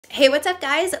Hey, what's up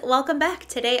guys? Welcome back.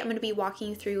 Today I'm going to be walking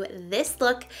you through this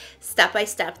look step by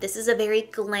step. This is a very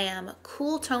glam,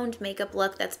 cool toned makeup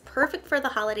look that's perfect for the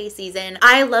holiday season.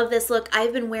 I love this look.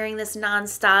 I've been wearing this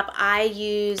nonstop. I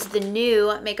use the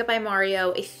new Makeup by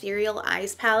Mario Ethereal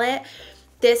Eyes palette.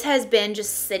 This has been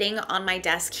just sitting on my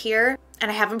desk here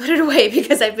and I haven't put it away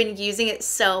because I've been using it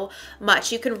so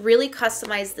much. You can really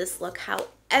customize this look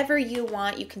however you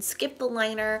want. You can skip the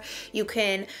liner, you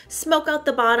can smoke out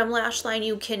the bottom lash line,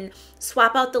 you can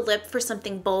swap out the lip for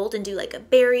something bold and do like a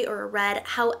berry or a red,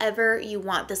 however you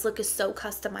want. This look is so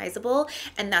customizable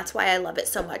and that's why I love it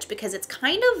so much, because it's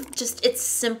kind of just, it's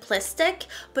simplistic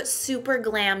but super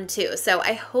glam too. So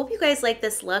I hope you guys like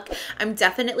this look. I'm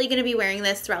definitely going to be wearing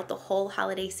this throughout the whole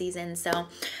holiday season. So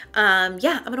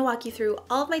yeah, I'm going to walk you through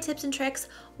all of my tips and tricks,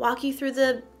 walk you through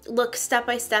the look step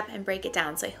by step and break it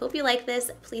down. So I hope you like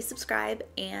this. Please subscribe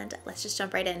and let's just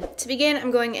jump right in. To begin, I'm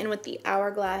going in with the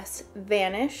Hourglass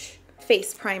Vanish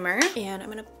face primer and I'm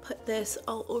gonna put this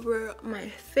all over my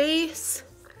face.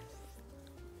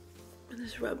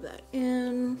 Just rub that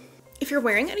in. If you're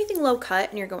wearing anything low cut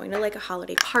and you're going to like a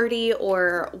holiday party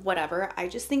or whatever, I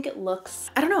just think it looks,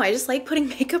 I don't know, I just like putting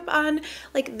makeup on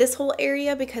like this whole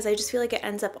area because I just feel like it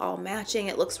ends up all matching.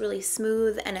 It looks really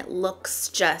smooth and it looks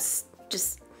just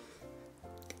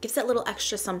gives that little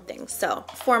extra something. So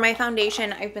for my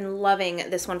foundation, I've been loving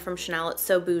this one from Chanel. It's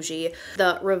so bougie.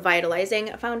 The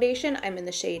Revitalizing foundation. I'm in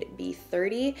the shade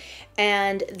B30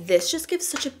 and this just gives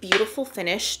such a beautiful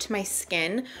finish to my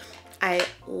skin. I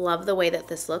love the way that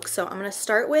this looks. So I'm gonna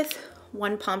start with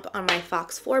one pump on my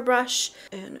Fox 4 brush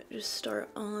and just start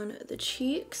on the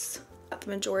cheeks. Got the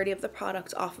majority of the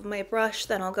product off of my brush.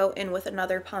 Then I'll go in with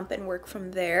another pump and work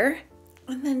from there.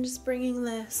 And then just bringing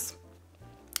this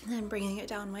and then bringing it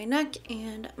down my neck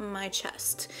and my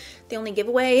chest. The only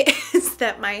giveaway is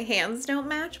that my hands don't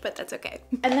match, but that's okay.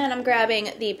 And then I'm grabbing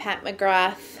the Pat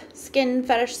McGrath Skin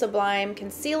Fetish Sublime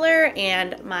Concealer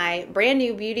and my brand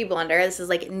new beauty blender. This is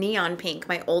like neon pink.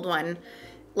 My old one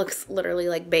looks literally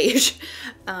like beige.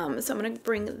 So I'm gonna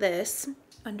bring this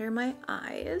under my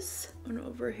eyes. And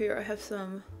over here I have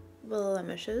some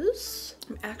blemishes.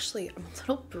 I'm a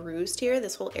little bruised here.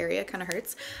 This whole area kind of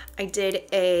hurts. I did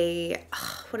a,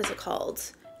 what is it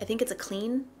called? I think it's a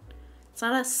clean. It's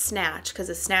not a snatch because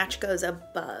a snatch goes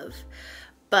above,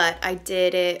 but I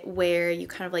did it where you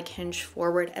kind of like hinge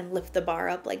forward and lift the bar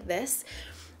up like this.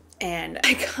 And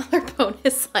my collarbone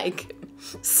is like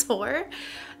sore.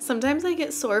 Sometimes I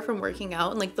get sore from working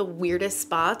out in like the weirdest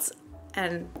spots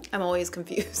and I'm always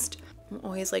confused. I'm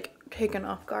always like taken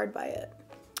off guard by it.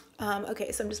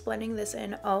 Okay, so I'm just blending this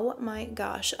in. Oh my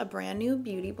gosh, a brand new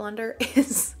beauty blender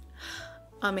is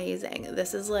amazing.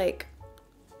 This is like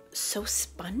so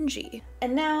spongy.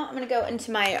 And now I'm gonna go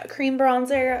into my cream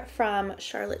bronzer from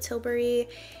Charlotte Tilbury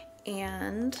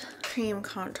and cream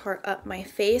contour up my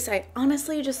face. I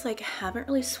honestly just like haven't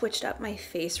really switched up my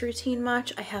face routine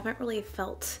much. I haven't really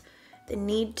felt the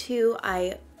need to.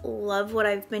 I love what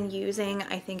I've been using.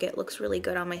 I think it looks really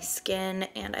good on my skin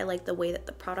and I like the way that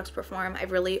the products perform.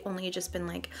 I've really only just been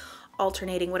like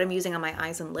alternating what I'm using on my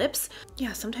eyes and lips.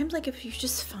 Yeah, sometimes like if you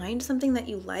just find something that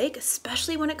you like,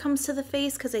 especially when it comes to the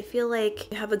face, because I feel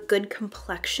like you have a good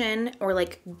complexion or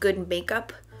like good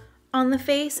makeup on the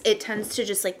face, it tends to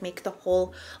just like make the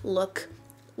whole look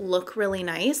really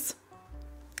nice.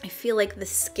 I feel like the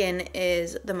skin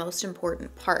is the most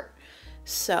important part.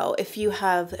 So if you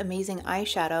have amazing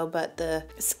eyeshadow, but the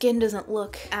skin doesn't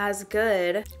look as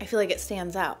good, I feel like it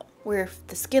stands out. Where if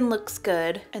the skin looks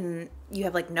good and you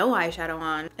have like no eyeshadow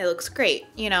on, it looks great,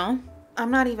 you know? I'm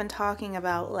not even talking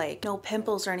about like no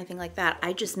pimples or anything like that.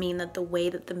 I just mean that the way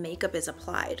that the makeup is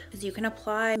applied. Because you can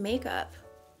apply makeup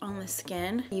on the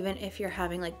skin, even if you're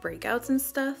having like breakouts and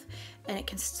stuff, and it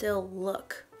can still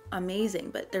look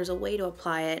amazing, but there's a way to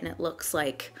apply it and it looks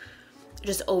like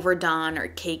just overdone or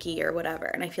cakey or whatever.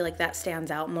 And I feel like that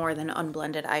stands out more than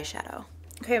unblended eyeshadow.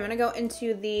 Okay, I'm gonna go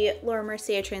into the Laura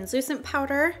Mercier translucent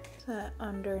powder. Set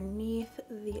underneath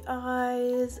the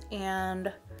eyes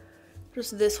and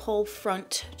just this whole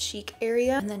front cheek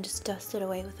area. And then just dust it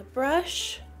away with a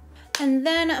brush. And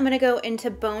then I'm gonna go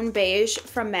into Bone Beige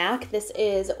from MAC. This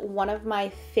is one of my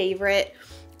favorite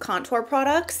contour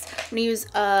products. I'm gonna use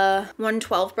a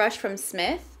 112 brush from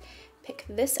Smith. Pick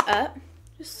this up.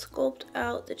 Just sculpt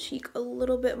out the cheek a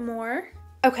little bit more.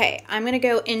 Okay, I'm gonna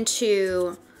go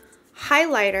into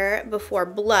highlighter before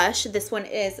blush. This one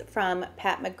is from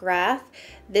Pat McGrath.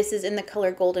 This is in the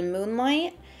color Golden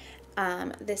Moonlight.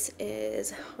 This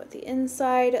is what the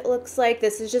inside looks like.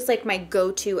 This is just like my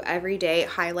go-to everyday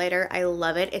highlighter. I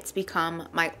love it. It's become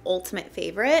my ultimate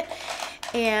favorite.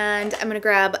 And I'm gonna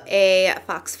grab a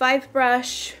Fox 5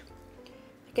 brush.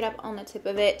 Pick it up on the tip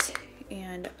of it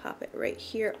and pop it right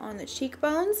here on the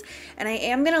cheekbones. And I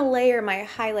am gonna layer my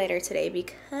highlighter today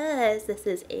because this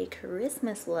is a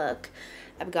Christmas look.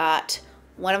 I've got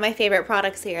one of my favorite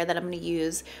products here that I'm gonna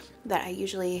use that I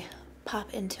usually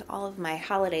pop into all of my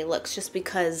holiday looks just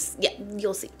because, yeah,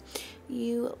 you'll see.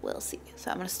 You will see.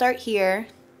 So I'm gonna start here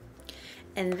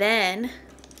and then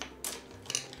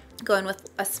go in with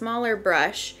a smaller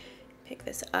brush, pick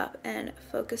this up and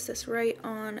focus this right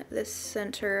on the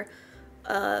center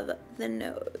of the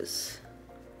nose.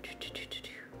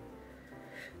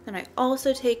 Then I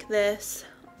also take this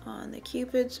on the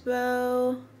Cupid's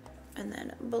bow and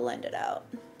then blend it out.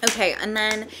 Okay, and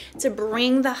then to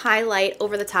bring the highlight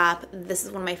over the top, this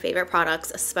is one of my favorite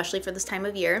products, especially for this time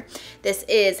of year. This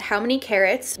is How Many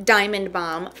Carats Diamond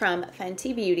Balm from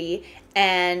Fenty Beauty.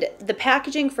 And the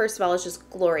packaging, first of all, is just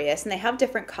glorious. And they have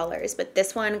different colors, but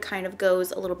this one kind of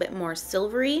goes a little bit more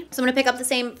silvery. So I'm gonna pick up the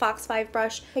same Fox 5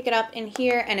 brush, pick it up in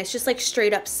here, and it's just like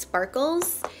straight up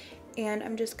sparkles. And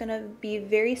I'm just gonna be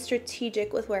very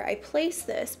strategic with where I place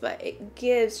this, but it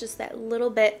gives just that little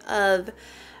bit of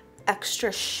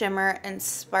extra shimmer and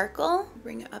sparkle.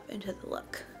 Bring it up into the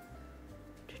look.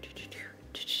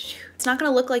 It's not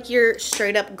gonna look like you're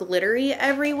straight up glittery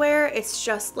everywhere. It's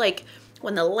just like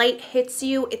when the light hits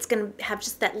you, it's gonna have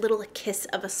just that little kiss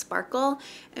of a sparkle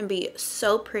and be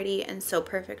so pretty and so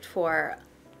perfect for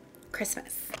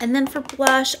Christmas. And then for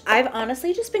blush, I've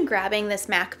honestly just been grabbing this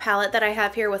MAC palette that I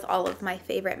have here with all of my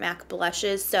favorite MAC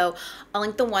blushes. So I'll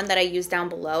link the one that I use down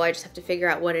below. I just have to figure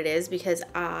out what it is because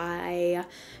I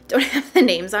don't have the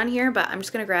names on here, but I'm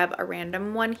just gonna grab a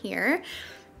random one here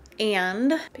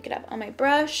and pick it up on my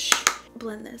brush,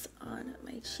 blend this on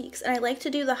my cheeks. And I like to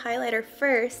do the highlighter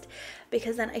first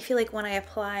because then I feel like when I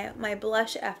apply my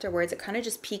blush afterwards, it kind of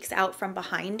just peeks out from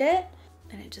behind it.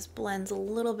 And it just blends a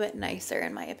little bit nicer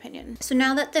in my opinion. So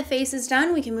now that the face is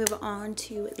done, we can move on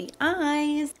to the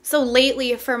eyes. So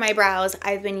lately for my brows,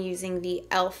 I've been using the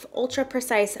e.l.f. Ultra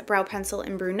Precise Brow Pencil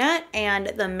in Brunette and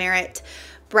the Merit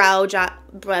Brow Gel.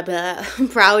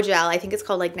 I think it's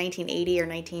called like 1980 or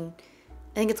I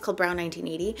think it's called Brow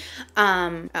 1980.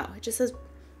 Oh, it just says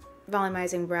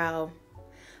volumizing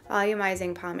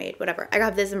pomade, whatever. I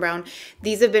got this in brown.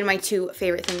 These have been my two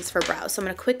favorite things for brows. So I'm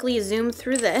gonna quickly zoom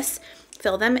through this,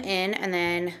 fill them in, and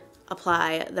then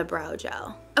apply the brow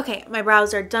gel. Okay, my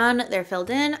brows are done. They're filled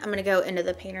in. I'm gonna go into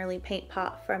the Painterly Paint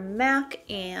Pot from MAC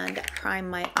and prime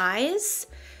my eyes.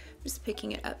 Just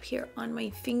picking it up here on my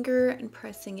finger and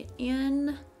pressing it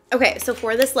in. Okay, so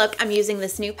for this look, I'm using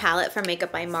this new palette from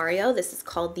Makeup by Mario. This is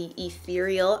called the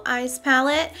Ethereal Eyes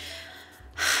palette.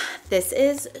 This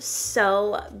is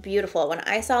so beautiful. When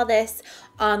I saw this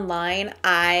online,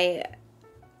 I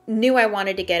knew I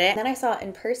wanted to get it. Then I saw it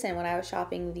in person when I was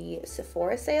shopping the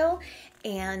Sephora sale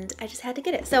and I just had to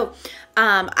get it. So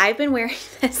I've been wearing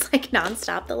this like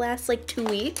nonstop the last like 2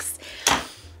 weeks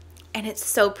and it's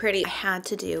so pretty. I had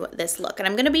to do this look and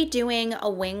I'm gonna be doing a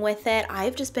wing with it.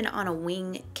 I've just been on a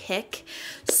wing kick.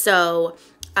 So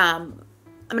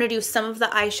I'm gonna do some of the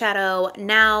eyeshadow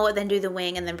now, then do the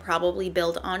wing, and then probably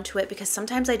build onto it because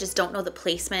sometimes I just don't know the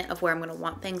placement of where I'm gonna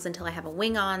want things until I have a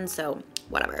wing on, so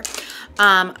whatever.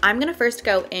 I'm gonna first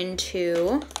go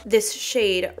into this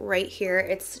shade right here.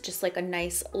 It's just like a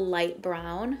nice light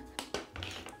brown.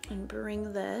 And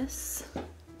bring this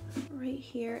right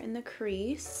here in the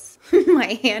crease.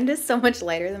 My hand is so much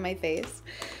lighter than my face.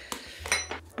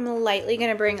 I'm lightly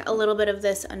gonna bring a little bit of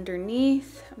this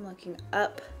underneath. I'm looking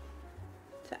up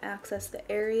to access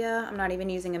the area. I'm not even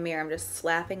using a mirror, I'm just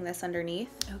slapping this underneath.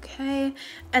 Okay,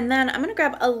 and then I'm gonna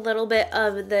grab a little bit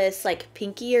of this like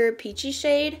pinkier peachy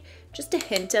shade, just a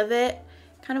hint of it.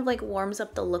 Kind of like warms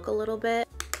up the look a little bit.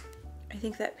 I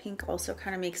think that pink also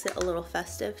kind of makes it a little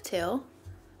festive too.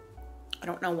 I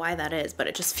don't know why that is, but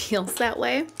it just feels that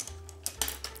way.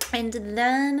 And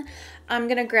then I'm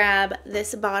gonna grab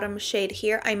this bottom shade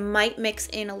here. I might mix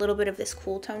in a little bit of this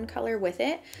cool tone color with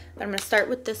it, but I'm gonna start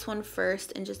with this one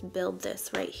first and just build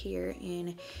this right here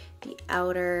in the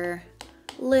outer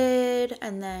lid.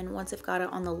 And then once I've got it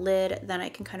on the lid, then I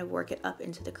can kind of work it up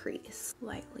into the crease.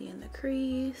 Lightly in the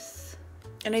crease.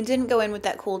 And I didn't go in with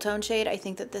that cool tone shade. I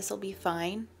think that this will be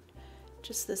fine.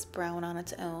 Just this brown on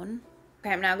its own.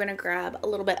 Okay, I'm now gonna grab a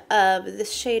little bit of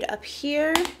this shade up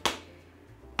here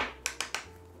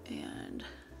and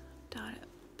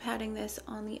patting this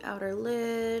on the outer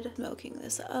lid, smoking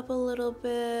this up a little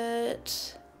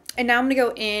bit. And now I'm gonna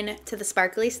go in to the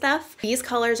sparkly stuff. These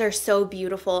colors are so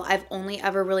beautiful. I've only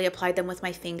ever really applied them with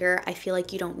my finger. I feel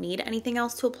like you don't need anything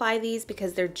else to apply these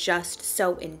because they're just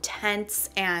so intense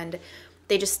and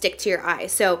they just stick to your eye.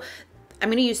 So I'm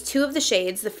gonna use two of the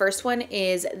shades. The first one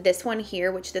is this one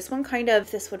here, which this one kind of,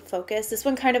 this would focus. This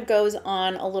one kind of goes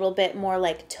on a little bit more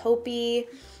like taupey,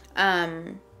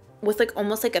 with like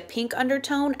almost like a pink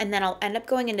undertone, and then I'll end up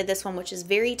going into this one, which is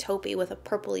very taupey with a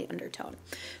purpley undertone.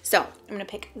 So I'm gonna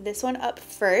pick this one up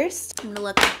first. I'm gonna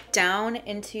look down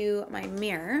into my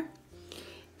mirror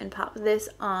and pop this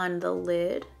on the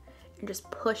lid and just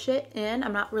push it in.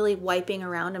 I'm not really wiping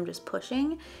around, I'm just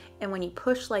pushing. And when you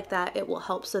push like that, it will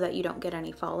help so that you don't get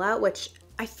any fallout, which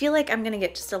I feel like I'm gonna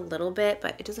get just a little bit,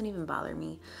 but it doesn't even bother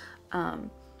me.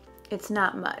 It's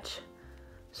not much.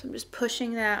 So I'm just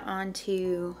pushing that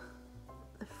onto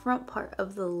the front part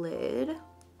of the lid.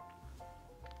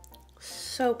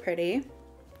 So pretty.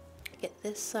 Get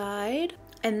this side.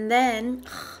 And then,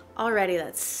 already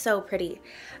that's so pretty.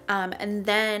 And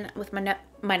then with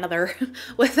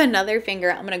with another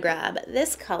finger, I'm gonna grab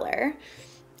this color,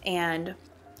 and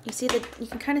you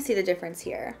can kind of see the difference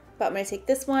here. But I'm gonna take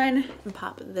this one and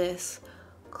pop this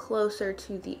closer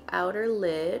to the outer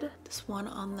lid. This one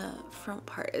on the front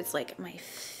part is like my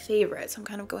favorite, so I'm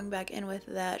kind of going back in with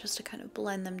that just to kind of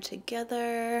blend them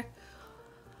together.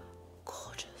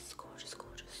 Gorgeous, gorgeous,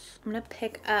 gorgeous. I'm gonna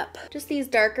pick up just these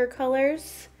darker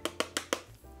colors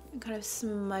and kind of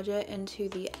smudge it into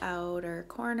the outer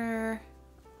corner,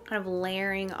 kind of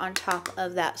layering on top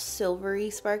of that silvery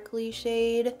sparkly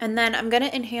shade. And then I'm gonna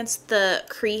enhance the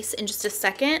crease in just a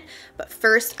second, but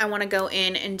first I wanna go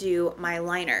in and do my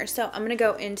liner. So I'm gonna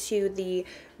go into the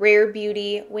Rare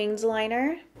Beauty Winged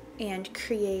Liner and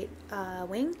create a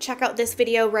wing. Check out this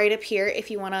video right up here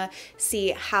if you wanna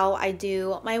see how I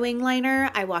do my wing liner.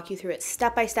 I walk you through it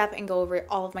step by step and go over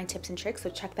all of my tips and tricks, so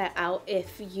check that out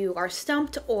if you are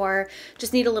stumped or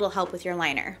just need a little help with your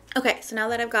liner. Okay, so now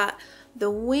that I've got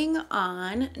the wing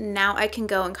on, now I can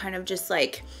go and kind of just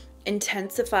like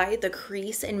intensify the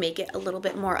crease and make it a little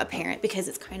bit more apparent, because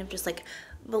it's kind of just like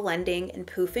blending and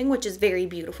poofing, which is very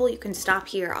beautiful. You can stop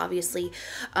here obviously,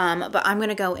 but I'm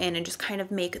gonna go in and just kind of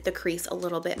make the crease a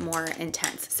little bit more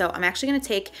intense. So I'm actually gonna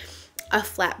take a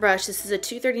flat brush. This is a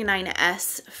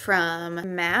 239S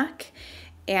from MAC,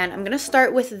 and I'm gonna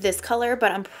start with this color,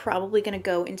 but I'm probably gonna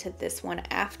go into this one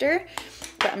after.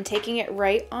 But I'm taking it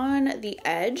right on the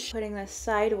edge, putting this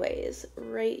sideways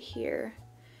right here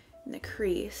in the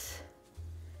crease,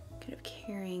 kind of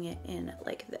carrying it in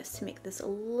like this to make this a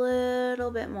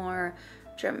little bit more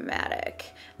dramatic.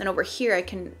 Then over here I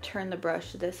can turn the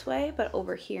brush this way, but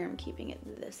over here I'm keeping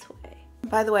it this way.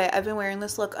 By the way, I've been wearing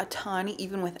this look a ton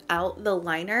even without the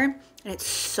liner, and it's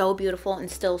so beautiful and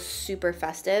still super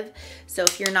festive. So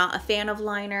if you're not a fan of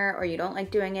liner, or you don't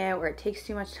like doing it, or it takes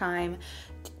too much time,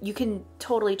 you can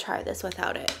totally try this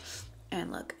without it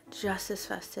and look just as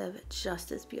festive,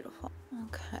 just as beautiful.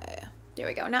 Okay, there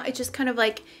we go. Now it just kind of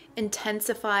like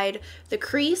intensified the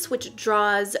crease, which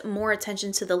draws more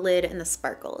attention to the lid and the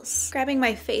sparkles. Grabbing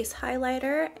my face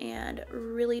highlighter and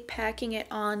really packing it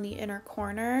on the inner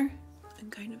corner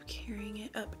and kind of carrying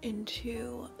it up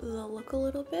into the look a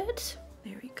little bit.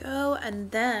 There we go.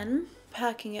 And then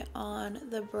packing it on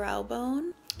the brow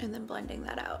bone and then blending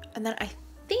that out. And then I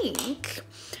think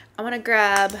I want to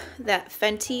grab that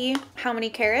Fenty How Many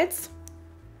Carats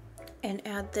and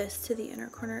add this to the inner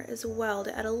corner as well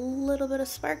to add a little bit of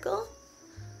sparkle.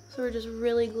 So we're just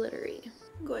really glittery.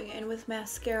 Going in with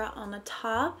mascara on the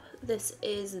top. This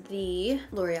is the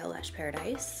L'Oreal Lash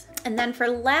Paradise. And then for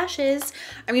lashes,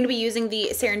 I'm going to be using the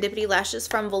Serendipity lashes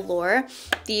from Velour.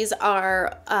 These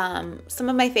are some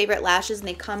of my favorite lashes, and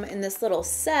they come in this little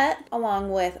set along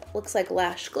with, looks like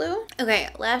lash glue. Okay,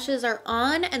 lashes are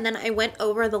on, and then I went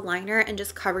over the liner and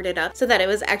just covered it up so that it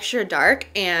was extra dark,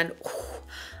 and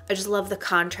I just love the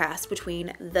contrast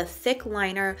between the thick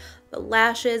liner, the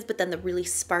lashes, but then the really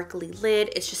sparkly lid.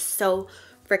 It's just so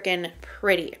freaking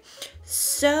pretty.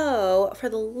 So for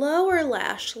the lower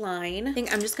lash line, I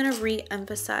think I'm just gonna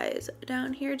re-emphasize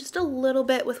down here just a little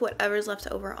bit with whatever's left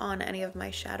over on any of my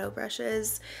shadow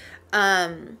brushes.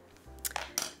 And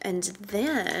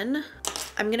then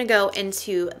I'm gonna go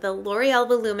into the L'Oreal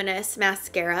Voluminous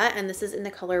Mascara, and this is in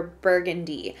the color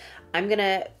Burgundy. I'm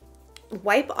gonna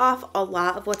wipe off a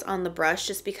lot of what's on the brush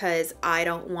just because I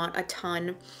don't want a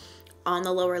ton on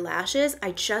the lower lashes.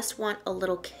 I just want a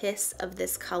little kiss of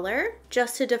this color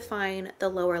just to define the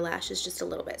lower lashes just a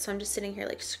little bit. So I'm just sitting here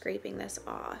like scraping this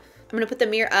off. I'm gonna put the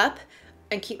mirror up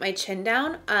and keep my chin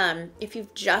down. If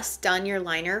you've just done your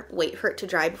liner, wait for it to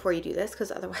dry before you do this, because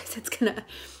otherwise it's gonna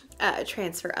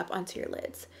transfer up onto your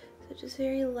lids. So just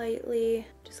very lightly,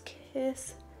 just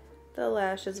kiss the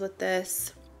lashes with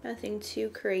this. Nothing too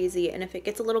crazy, and if it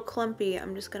gets a little clumpy,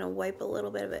 I'm just gonna wipe a little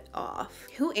bit of it off.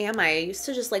 Who am I? I used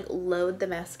to just like load the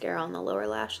mascara on the lower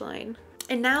lash line.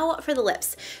 And now for the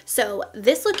lips. So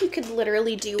this look, you could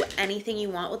literally do anything you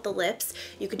want with the lips.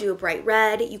 You could do a bright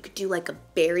red, you could do like a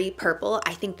berry purple.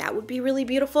 I think that would be really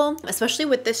beautiful, especially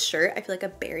with this shirt. I feel like a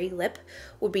berry lip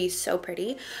would be so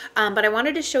pretty. But I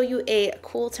wanted to show you a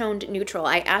cool toned neutral.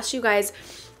 I asked you guys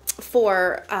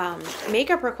for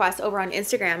makeup requests over on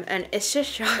Instagram, and it's just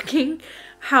shocking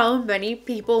how many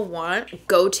people want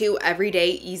go-to everyday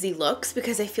easy looks,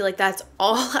 because I feel like that's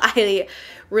all I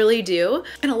really do.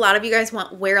 And a lot of you guys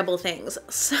want wearable things.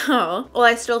 So, well,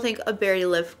 I still think a berry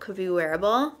lip could be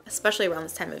wearable, especially around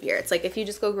this time of year. It's like if you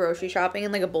just go grocery shopping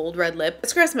and like a bold red lip,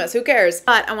 it's Christmas, who cares?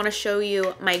 But I want to show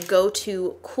you my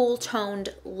go-to cool toned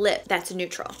lip that's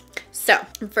neutral. So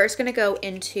I'm first gonna go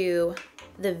into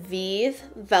the Vive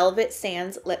Velvet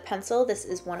Sands lip pencil. This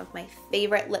is one of my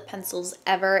favorite lip pencils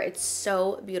ever. It's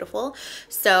so beautiful.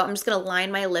 So I'm just gonna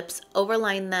line my lips,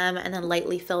 overline them, and then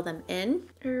lightly fill them in.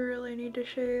 I really need to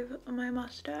shave my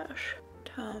mustache.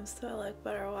 Tom, so like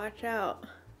better watch out.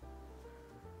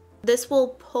 This will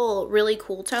pull really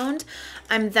cool toned.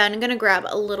 I'm then gonna grab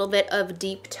a little bit of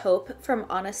Deep Taupe from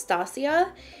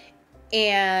Anastasia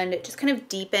and just kind of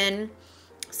deepen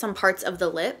some parts of the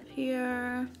lip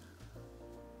here.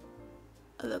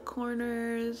 The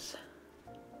corners.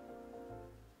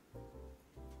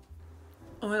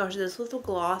 Oh my gosh, this with a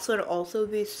gloss would also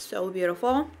be so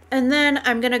beautiful. And then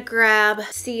I'm gonna grab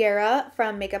Sierra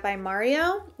from Makeup by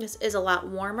Mario. This is a lot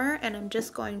warmer, and I'm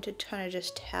just going to kind of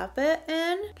just tap it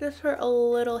in just for a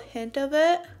little hint of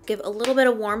it. Give a little bit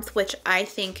of warmth, which I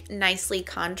think nicely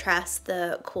contrasts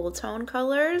the cool tone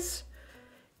colors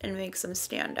and makes them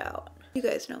stand out. You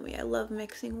guys know me, I love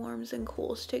mixing warms and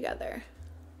cools together.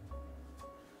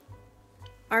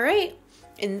 All right,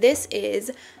 and this is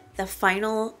the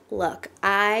final look.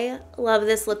 I love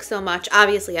this look so much.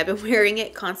 Obviously, I've been wearing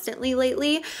it constantly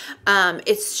lately.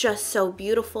 It's just so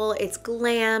beautiful. It's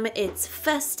glam, it's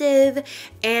festive,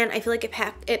 and I feel like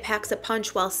it packs a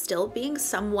punch while still being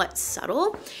somewhat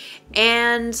subtle.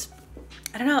 And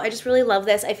I don't know, I just really love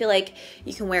this. I feel like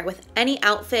you can wear it with any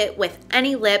outfit, with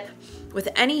any lip, with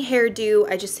any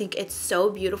hairdo. I just think it's so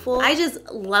beautiful. I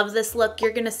just love this look.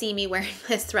 You're gonna see me wearing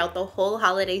this throughout the whole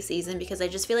holiday season because I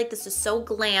just feel like this is so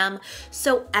glam,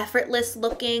 so effortless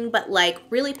looking, but like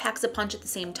really packs a punch at the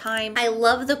same time. I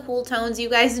love the cool tones. You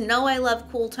guys know I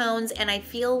love cool tones, and I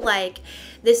feel like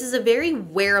this is a very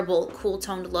wearable cool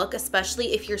toned look,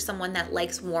 especially if you're someone that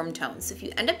likes warm tones. So if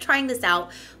you end up trying this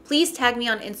out, please tag me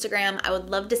on Instagram. I would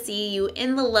love to see you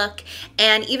in the look.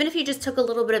 And even if you just took a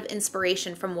little bit of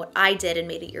inspiration from what I did and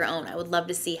made it your own, I would love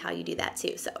to see how you do that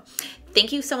too. So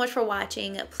thank you so much for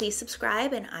watching. Please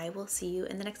subscribe, and I will see you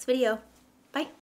in the next video. Bye.